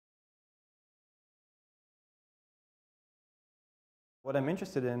What I'm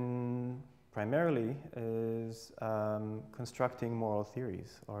interested in primarily is constructing moral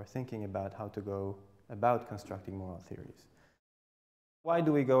theories, or thinking about how to go about constructing moral theories. Why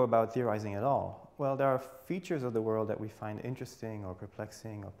do we go about theorizing at all? Well, there are features of the world that we find interesting or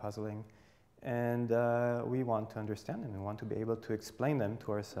perplexing or puzzling, and we want to understand them. We want to be able to explain them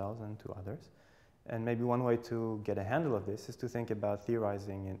to ourselves and to others. And maybe one way to get a handle of this is to think about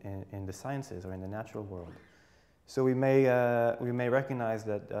theorizing in the sciences or in the natural world. So we may recognize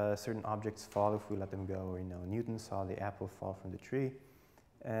that certain objects fall if we let them go. You know, Newton saw the apple fall from the tree,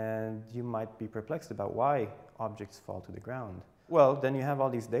 and you might be perplexed about why objects fall to the ground. Well, then you have all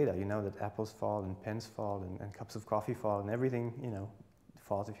these data. You know that apples fall and pens fall and cups of coffee fall and everything, you know,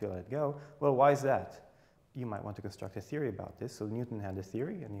 falls if you let it go. Well, why is that? You might want to construct a theory about this. So Newton had a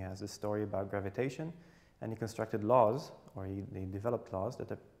theory, and he has a story about gravitation, and he constructed laws, or he developed laws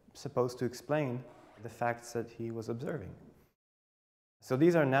that are supposed to explain the facts that he was observing. So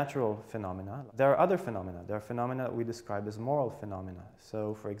these are natural phenomena. There are other phenomena. There are phenomena that we describe as moral phenomena.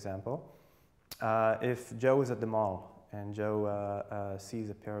 So, for example, if Joe is at the mall and Joe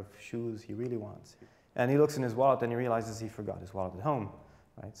sees a pair of shoes he really wants, and he looks in his wallet and he realizes he forgot his wallet at home.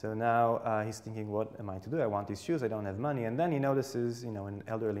 Right? So now he's thinking, what am I to do? I want these shoes, I don't have money. And then he notices, you know, an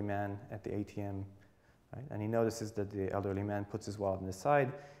elderly man at the ATM, right? And he notices that the elderly man puts his wallet on the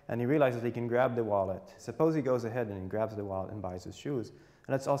side, and he realizes he can grab the wallet. Suppose he goes ahead and he grabs the wallet and buys his shoes. And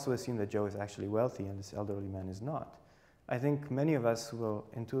let's also assume that Joe is actually wealthy and this elderly man is not. I think many of us will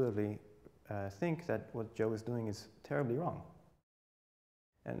intuitively think that what Joe is doing is terribly wrong.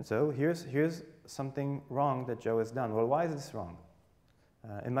 And so here's something wrong that Joe has done. Well, why is this wrong?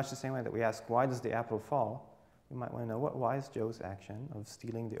 In much the same way that we ask, why does the apple fall? We might want to know, why is Joe's action of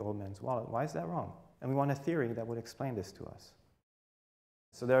stealing the old man's wallet, why is that wrong? And we want a theory that would explain this to us.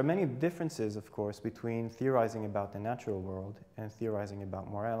 So there are many differences, of course, between theorizing about the natural world and theorizing about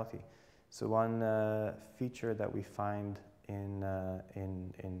morality. So one feature that we find in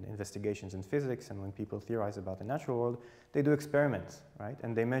investigations in physics, and when people theorize about the natural world, they do experiments, right?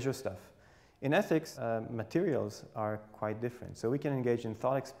 And they measure stuff. In ethics, materials are quite different. So we can engage in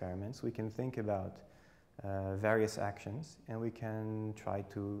thought experiments. We can think about various actions, and we can try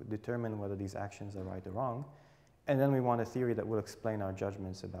to determine whether these actions are right or wrong. And then we want a theory that will explain our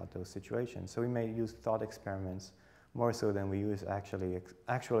judgments about those situations. So we may use thought experiments more so than we use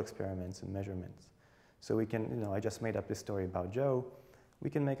actual experiments and measurements. So we can, you know, I just made up this story about Joe. We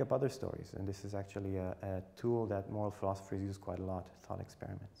can make up other stories, and this is actually a tool that moral philosophers use quite a lot, thought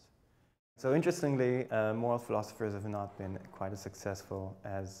experiments. So interestingly, moral philosophers have not been quite as successful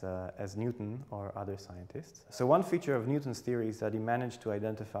as Newton or other scientists. So one feature of Newton's theory is that he managed to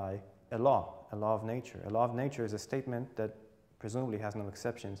identify a law of nature. A law of nature is a statement that presumably has no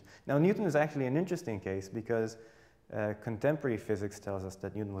exceptions. Now, Newton is actually an interesting case because contemporary physics tells us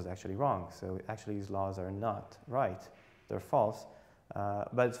that Newton was actually wrong. So actually these laws are not right, they're false.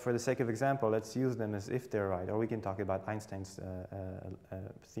 But for the sake of example, let's use them as if they're right, or we can talk about Einstein's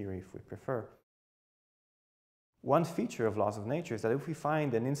theory if we prefer. One feature of laws of nature is that if we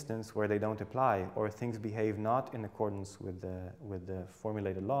find an instance where they don't apply, or things behave not in accordance with the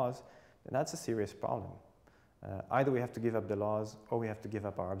formulated laws, then that's a serious problem. Either we have to give up the laws, or we have to give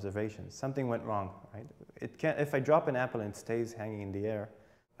up our observations. Something went wrong, right? If I drop an apple and it stays hanging in the air,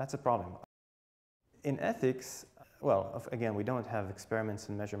 that's a problem. In ethics, well, again, we don't have experiments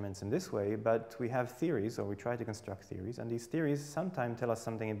and measurements in this way, but we have theories, or we try to construct theories, and these theories sometimes tell us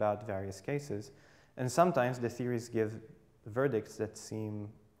something about various cases, and sometimes the theories give verdicts that seem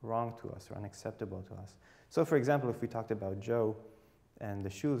wrong to us or unacceptable to us. So, for example, if we talked about Joe and the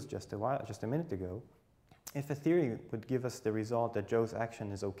shoes just a minute ago, if a theory would give us the result that Joe's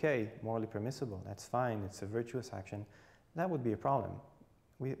action is okay, morally permissible, that's fine, it's a virtuous action, that would be a problem.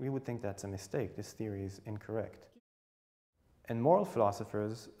 We would think that's a mistake, this theory is incorrect. And moral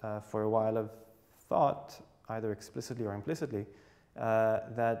philosophers, for a while, have thought, either explicitly or implicitly,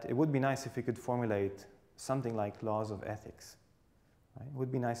 that it would be nice if we could formulate something like laws of ethics. Right? It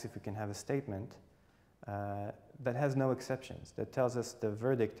would be nice if we can have a statement that has no exceptions, that tells us the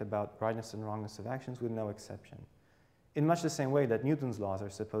verdict about rightness and wrongness of actions with no exception. In much the same way that Newton's laws are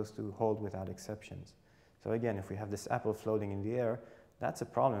supposed to hold without exceptions. So again, if we have this apple floating in the air, that's a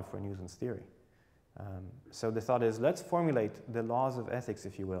problem for Newton's theory. So the thought is, let's formulate the laws of ethics,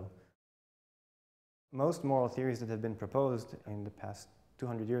 if you will. Most moral theories that have been proposed in the past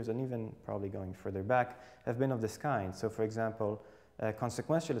 200 years, and even probably going further back, have been of this kind. So for example,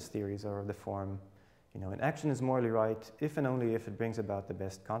 consequentialist theories are of the form, an action is morally right if and only if it brings about the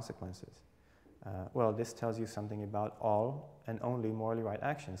best consequences. Well, this tells you something about all and only morally right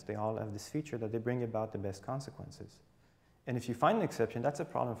actions. They all have this feature that they bring about the best consequences. And if you find an exception, that's a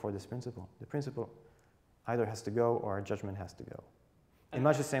problem for this principle. The principle either has to go or a judgment has to go. In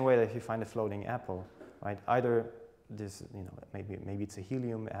much the same way that if you find a floating apple, right, either this, maybe it's a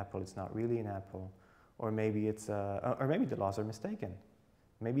helium apple, it's not really an apple, or maybe the laws are mistaken.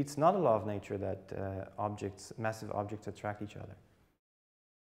 Maybe it's not a law of nature that massive objects attract each other.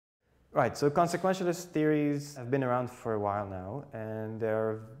 Right, so consequentialist theories have been around for a while now, and there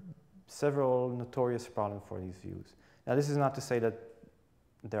are several notorious problems for these views. Now, this is not to say that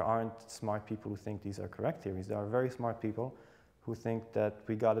there aren't smart people who think these are correct theories. There are very smart people who think that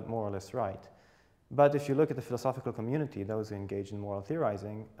we got it more or less right. But if you look at the philosophical community, those who engage in moral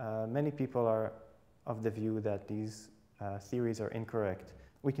theorizing, many people are of the view that these theories are incorrect.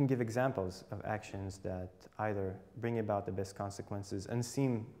 We can give examples of actions that either bring about the best consequences and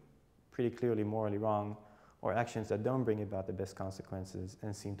seem pretty clearly morally wrong, or actions that don't bring about the best consequences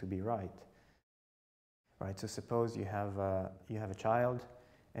and seem to be right. Right, so suppose you have a child,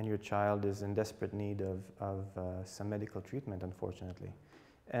 and your child is in desperate need of some medical treatment, unfortunately.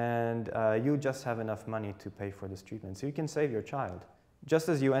 And you just have enough money to pay for this treatment, so you can save your child. Just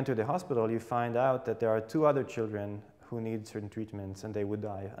as you enter the hospital, you find out that there are 2 other children who need certain treatments, and they would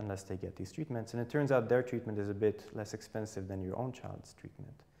die unless they get these treatments. And it turns out their treatment is a bit less expensive than your own child's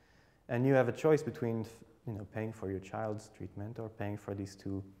treatment. And you have a choice between paying for your child's treatment or paying for these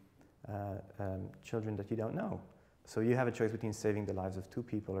 2 children that you don't know. So you have a choice between saving the lives of 2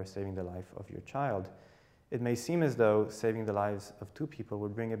 people or saving the life of your child. It may seem as though saving the lives of 2 people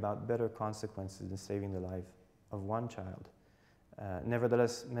would bring about better consequences than saving the life of 1 child.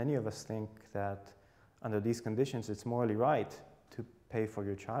 Nevertheless, many of us think that under these conditions, it's morally right to pay for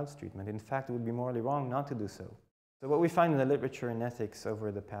your child's treatment. In fact, it would be morally wrong not to do so. So what we find in the literature in ethics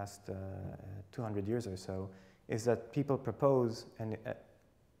over the past 200 years or so is that people propose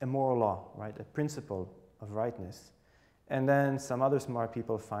a moral law, right, a principle of rightness, and then some other smart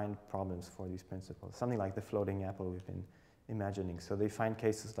people find problems for these principles, something like the floating apple we've been imagining. So they find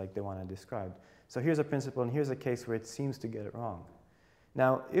cases like the one I described. So here's a principle, and here's a case where it seems to get it wrong.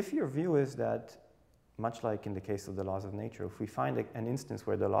 Now, if your view is that, much like in the case of the laws of nature, if we find an instance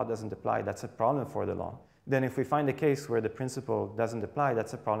where the law doesn't apply, that's a problem for the law. Then if we find a case where the principle doesn't apply,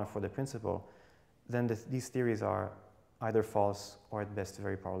 that's a problem for the principle. Then these theories are either false or at best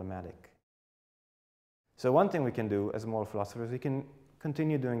very problematic. So one thing we can do as moral philosophers, we can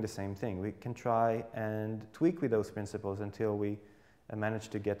continue doing the same thing. We can try and tweak with those principles until we manage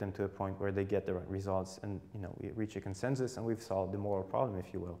to get them to a point where they get the right results, and we reach a consensus and we've solved the moral problem,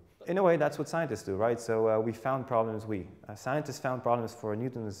 if you will. In a way, that's what scientists do, right? So we found problems, scientists found problems for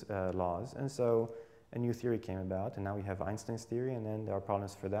Newton's laws, and so a new theory came about, and now we have Einstein's theory, and then there are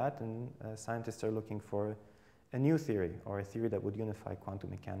problems for that, and scientists are looking for a new theory, or a theory that would unify quantum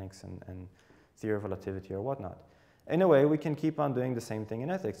mechanics and theory of relativity or whatnot. In a way, we can keep on doing the same thing in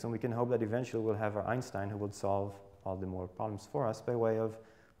ethics, and we can hope that eventually we'll have our Einstein who will solve all the moral problems for us by way of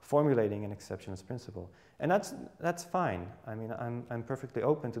formulating an exceptionless principle. And that's fine. I mean, I'm perfectly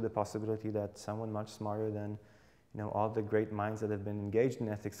open to the possibility that someone much smarter than all the great minds that have been engaged in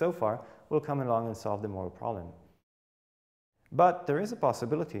ethics so far will come along and solve the moral problem. But there is a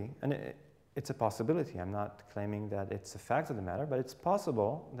possibility, and it's a possibility. I'm not claiming that it's a fact of the matter, but it's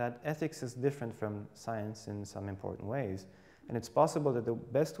possible that ethics is different from science in some important ways. And it's possible that the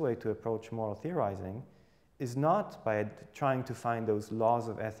best way to approach moral theorizing is not by trying to find those laws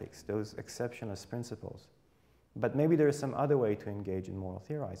of ethics, those exceptionless principles, but maybe there is some other way to engage in moral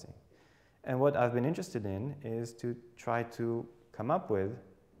theorizing. And what I've been interested in is to try to come up with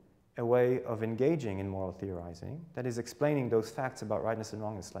a way of engaging in moral theorizing that is explaining those facts about rightness and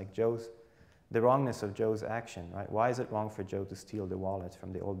wrongness, like the wrongness of Joe's action, right? Why is it wrong for Joe to steal the wallet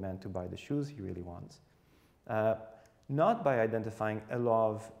from the old man to buy the shoes he really wants? Not by identifying a law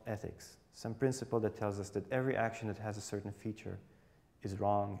of ethics, some principle that tells us that every action that has a certain feature is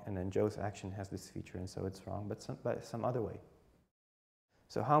wrong, and then Joe's action has this feature, and so it's wrong, but by some other way.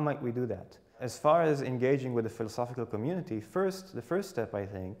 So how might we do that? As far as engaging with the philosophical community, the first step, I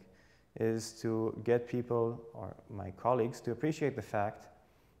think, is to get people, or my colleagues, to appreciate the fact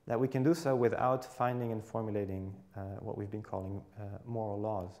that we can do so without finding and formulating what we've been calling moral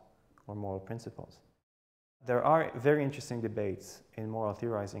laws or moral principles. There are very interesting debates in moral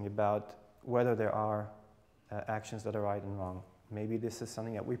theorizing about whether there are actions that are right and wrong. Maybe this is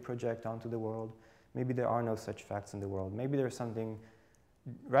something that we project onto the world. Maybe there are no such facts in the world. Maybe there's something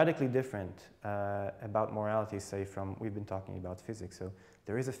radically different about morality, say from, we've been talking about physics. So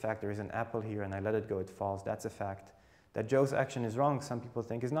there is a fact, there is an apple here, and I let it go, it falls. That's a fact. That Joe's action is wrong, some people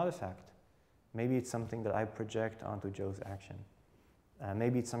think is not a fact. Maybe it's something that I project onto Joe's action.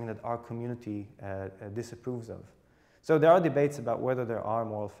 Maybe it's something that our community disapproves of. So there are debates about whether there are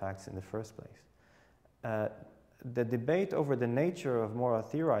moral facts in the first place. The debate over the nature of moral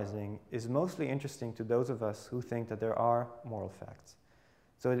theorizing is mostly interesting to those of us who think that there are moral facts.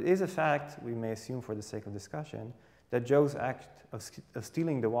 So it is a fact, we may assume for the sake of discussion, that Joe's act of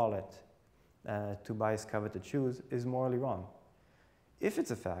stealing the wallet to buy his coveted shoes is morally wrong. If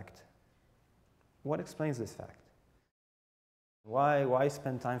it's a fact, what explains this fact? Why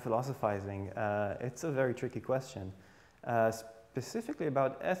spend time philosophizing? It's a very tricky question. Specifically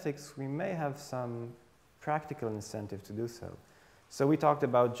about ethics, we may have some practical incentive to do so. So we talked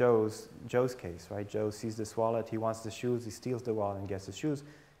about Joe's case, right? Joe sees this wallet, he wants the shoes, he steals the wallet and gets the shoes.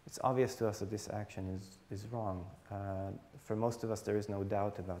 It's obvious to us that this action is wrong. For most of us, there is no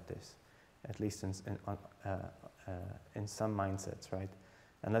doubt about this, at least in some mindsets, right?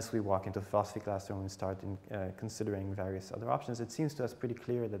 Unless we walk into a philosophy classroom and start considering various other options, it seems to us pretty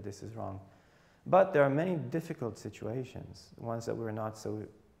clear that this is wrong. But there are many difficult situations, ones that we're not so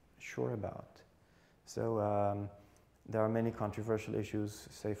sure about. So there are many controversial issues,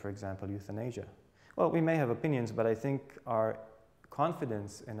 say, for example, euthanasia. Well, we may have opinions, but I think our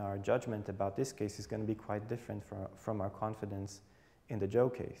confidence in our judgment about this case is going to be quite different from our confidence in the Joe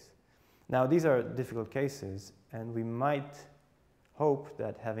case. Now, these are difficult cases, and we might hope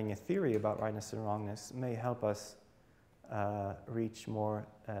that having a theory about rightness and wrongness may help us reach more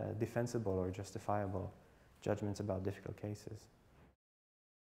defensible or justifiable judgments about difficult cases.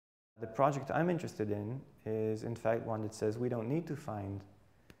 The project I'm interested in is, in fact, one that says we don't need to find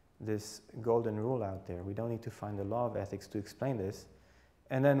this golden rule out there. We don't need to find the law of ethics to explain this.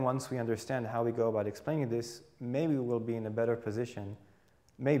 And then once we understand how we go about explaining this, maybe we'll be in a better position,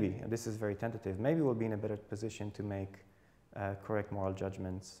 maybe, and this is very tentative, maybe we'll be in a better position to make correct moral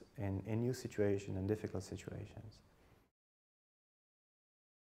judgments in new situations and difficult situations.